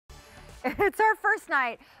It's our first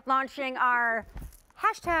night launching our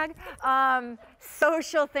hashtag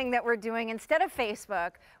social thing that we're doing. Instead of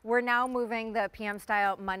Facebook, we're now moving the PM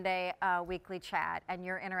Style Monday weekly chat and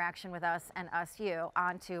your interaction with us and you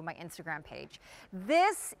onto my Instagram page.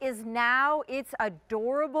 This is now, it's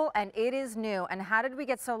adorable and it is new. And how did we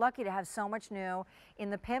get so lucky to have so much new in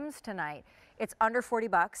the PIMS tonight? It's under 40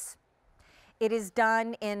 bucks. It is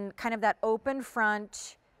done in kind of that open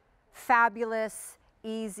front, fabulous,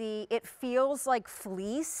 easy. It feels like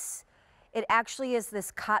fleece. It actually is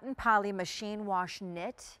this cotton poly machine wash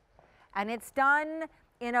knit, and it's done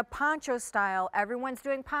in a poncho style. Everyone's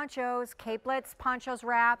doing ponchos, capelets, ponchos,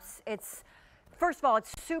 wraps. It's, first of all,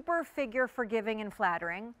 it's super figure forgiving and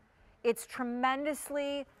flattering. It's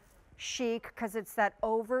tremendously chic because it's that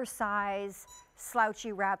oversized,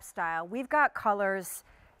 slouchy wrap style. We've got colors.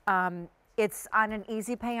 It's on an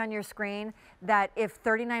easy pay on your screen that if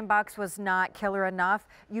 39 bucks was not killer enough,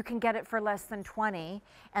 you can get it for less than 20.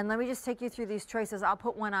 And let me just take you through these choices. I'll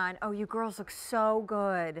put one on. Oh, you girls look so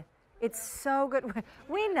good. It's so good.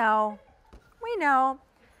 We know. We know.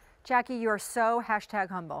 Jackie, you are so hashtag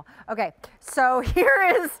humble. Okay, so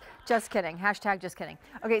here is, just kidding, hashtag just kidding.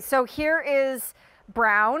 Okay, so here is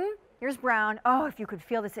brown. Here's brown. Oh, if you could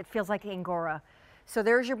feel this, it feels like Angora. So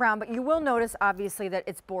there's your brown, but you will notice obviously that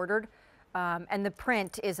it's bordered. And the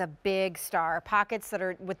print is a big star. Pockets that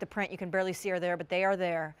are with the print you can barely see are there, but they are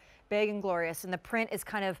there, big and glorious. And the print is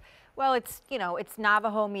kind of, well, it's, you know, it's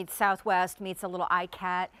Navajo meets Southwest meets a little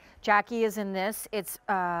iCat. Jackie is in this. It's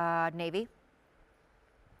navy.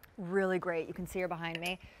 Really great. You can see her behind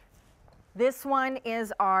me. This one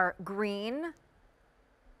is our green.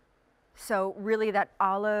 So really that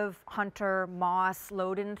olive hunter moss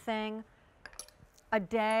load-in thing. A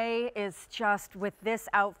day is just with this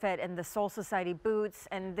outfit and the Soul Society boots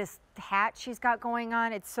and this hat she's got going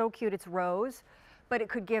on. It's so cute. It's rose, but it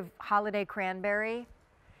could give holiday cranberry.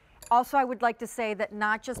 Also, I would like to say that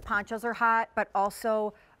not just ponchos are hot, but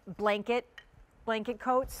also blanket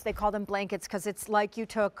coats. They call them blankets because it's like you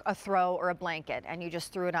took a throw or a blanket and you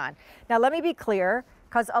just threw it on. Now, let me be clear,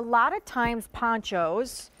 because a lot of times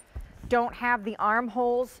ponchos don't have the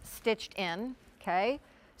armholes stitched in, okay?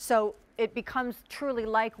 So it becomes truly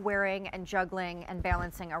like wearing and juggling and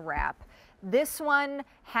balancing a wrap. This one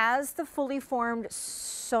has the fully formed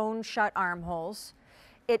sewn shut armholes.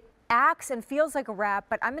 It acts and feels like a wrap,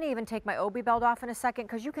 but I'm gonna even take my obi belt off in a second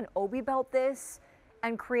because you can obi belt this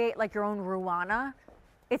and create like your own Ruana.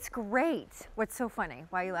 It's great. What's so funny?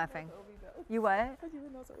 Why are you laughing? You what?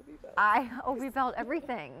 I obi belt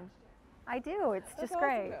everything. I do, it's just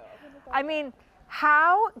great. I mean,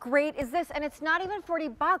 how great is this? And it's not even 40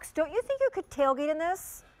 bucks. Don't you think you could tailgate in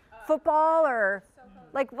this? Football or,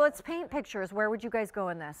 like, let's paint pictures. Where would you guys go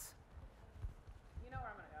in this? You know where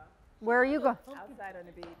I'm gonna go. Where are you going? Outside on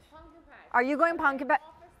the beach. Pumpkin patch. Are you going pumpkin patch?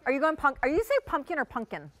 Are you going are you say pumpkin or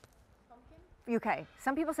pumpkin? Pumpkin. UK.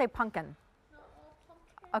 Some people say pumpkin. No,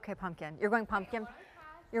 pumpkin. Okay, pumpkin. You're going pumpkin?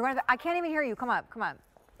 You're going to, I can't even hear you. Come up, come up.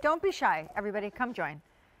 Don't be shy, everybody. Come join.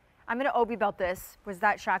 I'm going to obi belt this. Was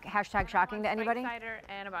that hashtag shocking to anybody? Spike cider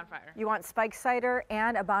and a bonfire. You want spike cider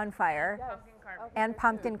and a bonfire. Yes. Pumpkin carving. And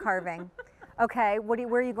pumpkin carving. Okay,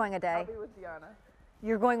 where are you going a day? I'll be with Deanna.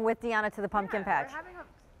 You're going with Deanna to the pumpkin patch. We're having a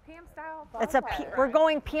PM style It's we're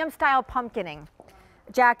going PM style pumpkining.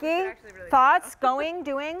 Jackie, really thoughts? Going,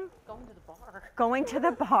 doing? Going to the bar. Going to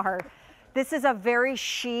the bar. This is a very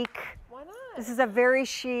chic. Why not? This is a very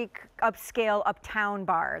chic, upscale, uptown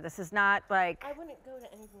bar. This is not like. I wouldn't go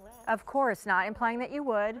to anything less. Of course, not implying that you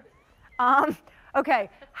would. Okay,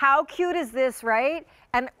 how cute is this, right?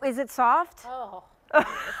 And is it soft? Oh,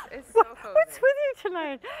 it's so cozy. What's with you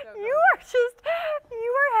tonight? So You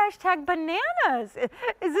are hashtag bananas.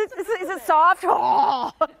 Is it soft?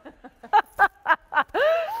 Oh.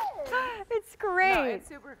 It's great. No, it's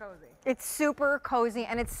super cozy. It's super cozy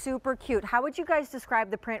and it's super cute. How would you guys describe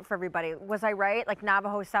the print for everybody? Was I right? Like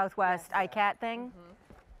Navajo Southwest iCat thing?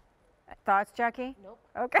 Mm-hmm. Thoughts, Jackie? Nope.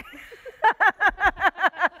 Okay.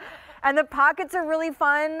 And the pockets are really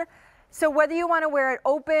fun. So whether you want to wear it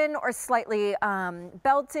open or slightly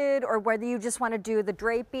belted, or whether you just want to do the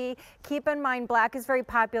drapey, keep in mind black is very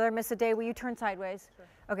popular. Miss Ade, will you turn sideways? Sure.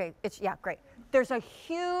 Okay, yeah, great. There's a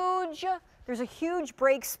huge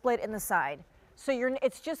break split in the side. So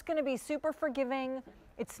it's just going to be super forgiving.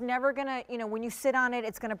 It's never going to, you know, when you sit on it,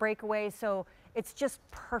 it's going to break away. So it's just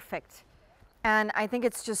perfect. And I think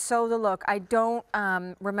it's just so the look. I don't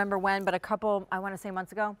remember when, but a couple, I want to say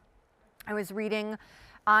months ago, I was reading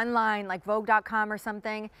online, like Vogue.com or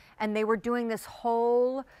something, and they were doing this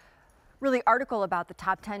whole really article about the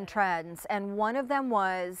top 10 trends. And one of them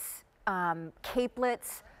was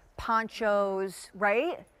capelets, ponchos,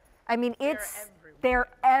 right? I mean, they're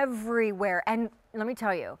everywhere. And let me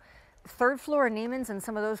tell you, third floor of Neiman's and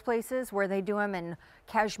some of those places where they do them in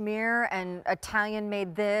cashmere and Italian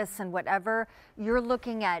made this and whatever, you're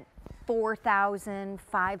looking at $4,000,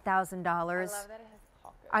 $5,000.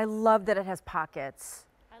 I love that it has pockets.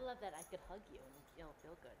 I love that it has pockets. I love that I could hug you and you'll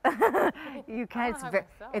feel good. You can. hug myself.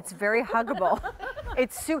 It's very huggable.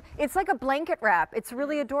 It's like a blanket wrap. It's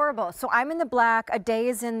really adorable. So I'm in the black. Ade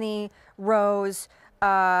is in the rose.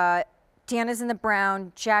 Deanna's in the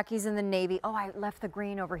brown. Jackie's in the navy. Oh, I left the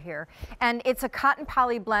green over here. And it's a cotton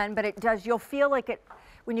poly blend, but it does. You'll feel like it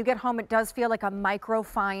when you get home. It does feel like a micro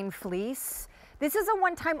fine fleece. This is a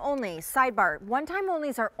one-time only. Sidebar: one-time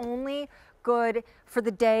onlys are only good for the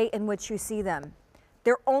day in which you see them.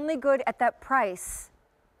 They're only good at that price.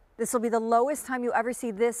 This will be the lowest time you ever see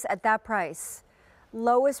this at that price.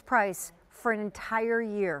 Lowest price for an entire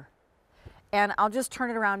year. And I'll just turn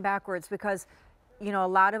it around backwards because, you know, a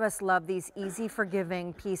lot of us love these easy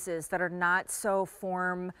forgiving pieces that are not so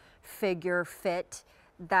form, figure, fit,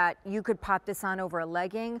 that you could pop this on over a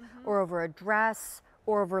legging or over a dress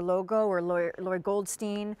or over logo or Lori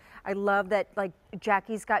Goldstein. I love that, like,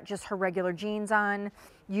 Jackie's got just her regular jeans on.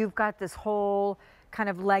 You've got this whole kind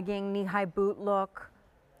of legging, knee-high boot look.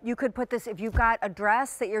 You could put this, if you've got a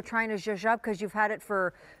dress that you're trying to zhuzh up because you've had it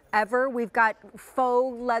forever, we've got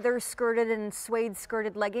faux leather skirted and suede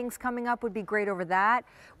skirted leggings coming up, would be great over that.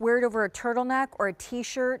 Wear it over a turtleneck or a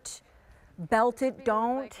t-shirt, belt it,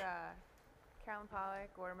 don't. Like Carolyn Pollock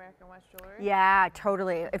or American West jewelry. Yeah,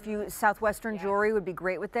 totally. If you, Southwestern jewelry would be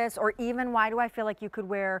great with this. Or even, why do I feel like you could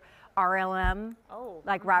wear RLM,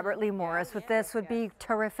 like Robert Lee Morris with this would be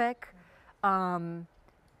terrific.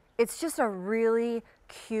 It's just a really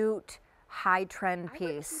cute, high trend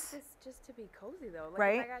piece. I would keep this just to be cozy though. Like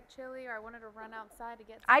Right? if I got chilly or I wanted to run outside to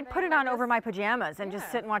get I'd something put it like on over this. my pajamas and just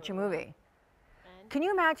Yeah, sit and watch a movie. And Can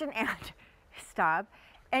you imagine, and stop,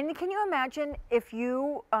 and can you imagine if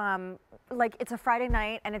you, like it's a Friday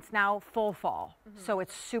night and it's now full fall, so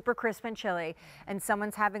it's super crisp and chilly, and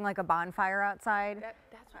someone's having like a bonfire outside,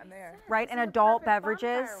 That's what I'm there. right, This and is the adult perfect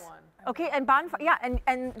beverages. bonfire one. Okay, and bonfire, yeah,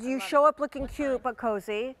 and you show up looking cute but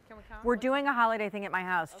cozy. Can we come? We're doing a holiday thing at my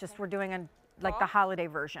house, just we're doing like the Fall? holiday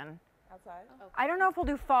version. Outside? I don't know if we'll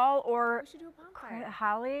do fall or We should do a bonfire.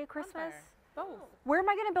 holly, Christmas. Bonfire. Both. Where am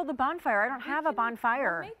I gonna build a bonfire? I don't have a We'll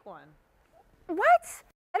bonfire. make one. What?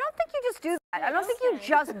 I don't think you just do that. I don't think you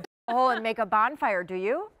just dig a hole and make a bonfire, do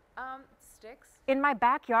you? Sticks. In my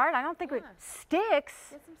backyard? I don't think we, Yeah. sticks?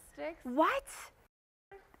 Get some sticks. What?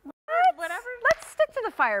 Whatever. Let's stick to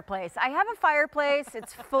the fireplace. I have a fireplace.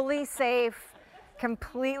 It's fully safe,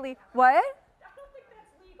 completely. What?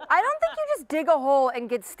 I don't think you just dig a hole and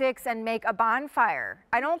get sticks and make a bonfire.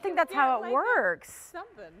 I don't think that's how it works.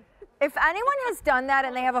 Something. If anyone has done that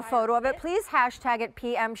and they have a photo of it, please hashtag it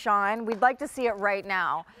PM Sean. We'd like to see it right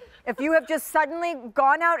now. If you have just suddenly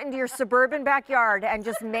gone out into your suburban backyard and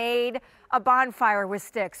just made a bonfire with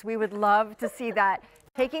sticks, we would love to see that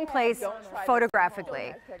taking place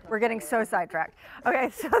photographically. We're getting so sidetracked. Okay,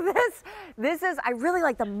 so this is, I really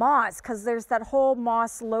like the moss because there's that whole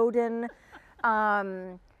moss loden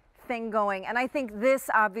thing going. And I think this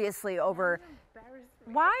obviously over,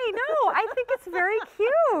 why? No, I think it's very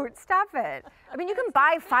cute. Stop it. I mean, you can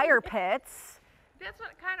buy fire pits. That's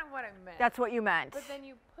kind of what I meant. That's what you meant. But then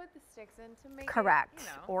you put the sticks in to make Correct. it, you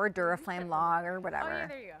know. Or a Duraflame log or Oh whatever. yeah,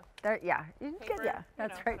 there you go. There, yeah, you can Paper, get, yeah, you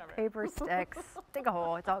that's know, right. whatever. Paper, sticks, dig a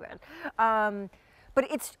hole, it's all good. But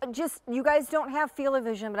it's just, you guys don't have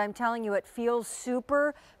feel-o-vision, but I'm telling you, it feels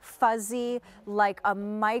super fuzzy, like a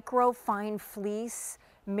micro fine fleece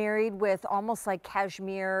married with almost like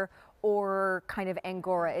cashmere or kind of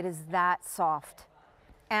Angora. It is that soft.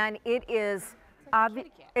 And it is,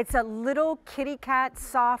 it's a little kitty cat,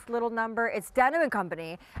 soft little number. It's Denim and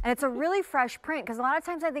Company, and it's a really fresh print, because a lot of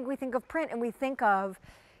times I think we think of print and we think of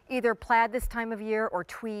either plaid this time of year or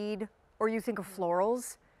tweed, or you think of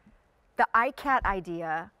florals. The iCat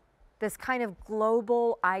idea, this kind of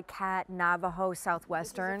global iCat Navajo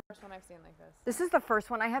Southwestern. This is the first one I've seen like this. This is the first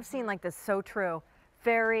one I have seen like this, so true.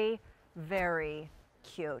 Very, very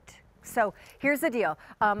cute. So here's the deal.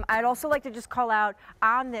 I'd also like to just call out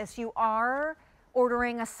on this, you are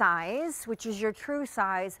ordering a size, which is your true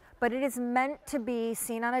size, but it is meant to be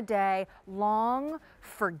seen on a day, long,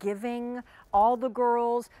 forgiving, all the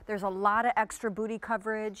girls. There's a lot of extra booty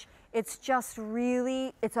coverage. It's just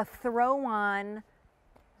really, it's a throw on,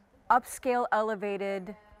 upscale,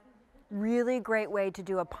 elevated, really great way to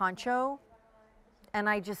do a poncho. And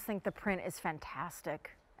I just think the print is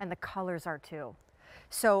fantastic, and the colors are too.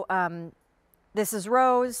 So this is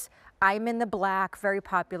rose. I'm in the black, very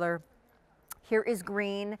popular. Here is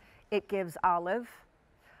green. It gives olive.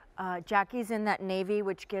 Jackie's in that navy,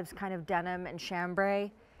 which gives kind of denim and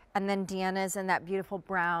chambray. And then Deanna's in that beautiful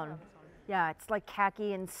brown. Yeah, it's like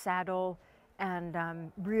khaki and saddle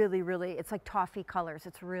and really, really, it's like toffee colors.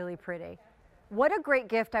 It's really pretty. What a great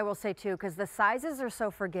gift, I will say too, because the sizes are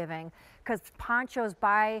so forgiving, because ponchos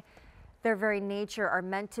by their very nature are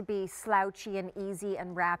meant to be slouchy and easy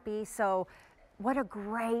and wrappy. So what a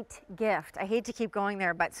great gift. I hate to keep going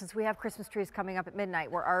there, but since we have Christmas trees coming up at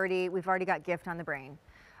midnight, we've already got gift on the brain.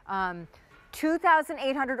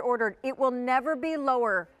 2,800 ordered. It will never be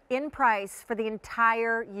lower in price for the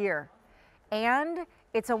entire year. And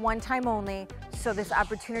it's a one-time only, so this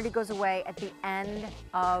opportunity goes away at the end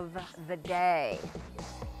of the day.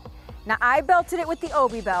 Now, I belted it with the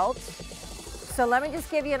Obi belt, so let me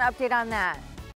just give you an update on that.